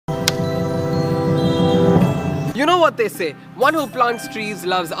You know what they say, one who plants trees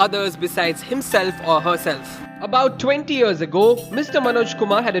loves others besides himself or herself. About 20 years ago, Mr. Manoj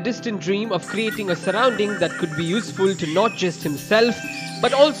Kumar had a distant dream of creating a surrounding that could be useful to not just himself,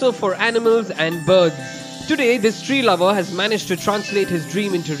 but also for animals and birds. Today, this tree lover has managed to translate his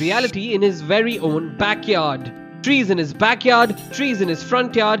dream into reality in his very own backyard. Trees in his backyard, trees in his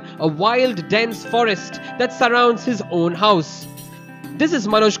front yard, a wild, dense forest that surrounds his own house. This is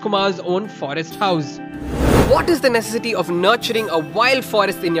Manoj Kumar's own forest house. What is the necessity of nurturing a wild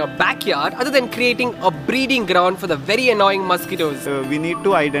forest in your backyard other than creating a breeding ground for the very annoying mosquitoes? We need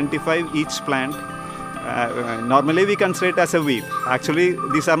to identify each plant. Normally we consider it as a weed. Actually,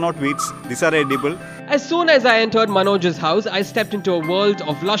 these are not weeds, these are edible. As soon as I entered Manoj's house, I stepped into a world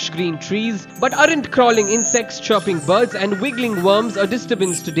of lush green trees, but aren't crawling insects, chirping birds and wiggling worms a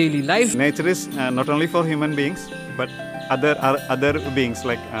disturbance to daily life? Nature is not only for human beings, but other beings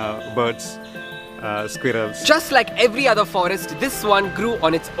like birds, squirrels. Just like every other forest, this one grew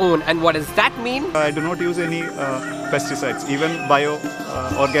on its own. And what does that mean? I do not use any pesticides, even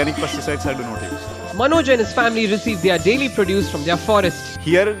organic pesticides I do not use. Manoj and his family receive their daily produce from their forest.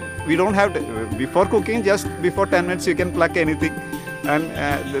 Here we don't have to, before cooking, just before 10 minutes you can pluck anything, and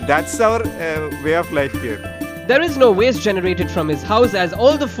that's our way of life here. There is no waste generated from his house as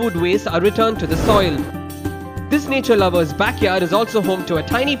all the food waste are returned to the soil. This nature lover's backyard is also home to a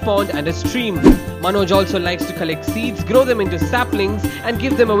tiny pond and a stream. Manoj also likes to collect seeds, grow them into saplings and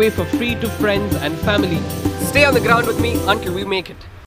give them away for free to friends and family. Stay on the ground with me until we make it.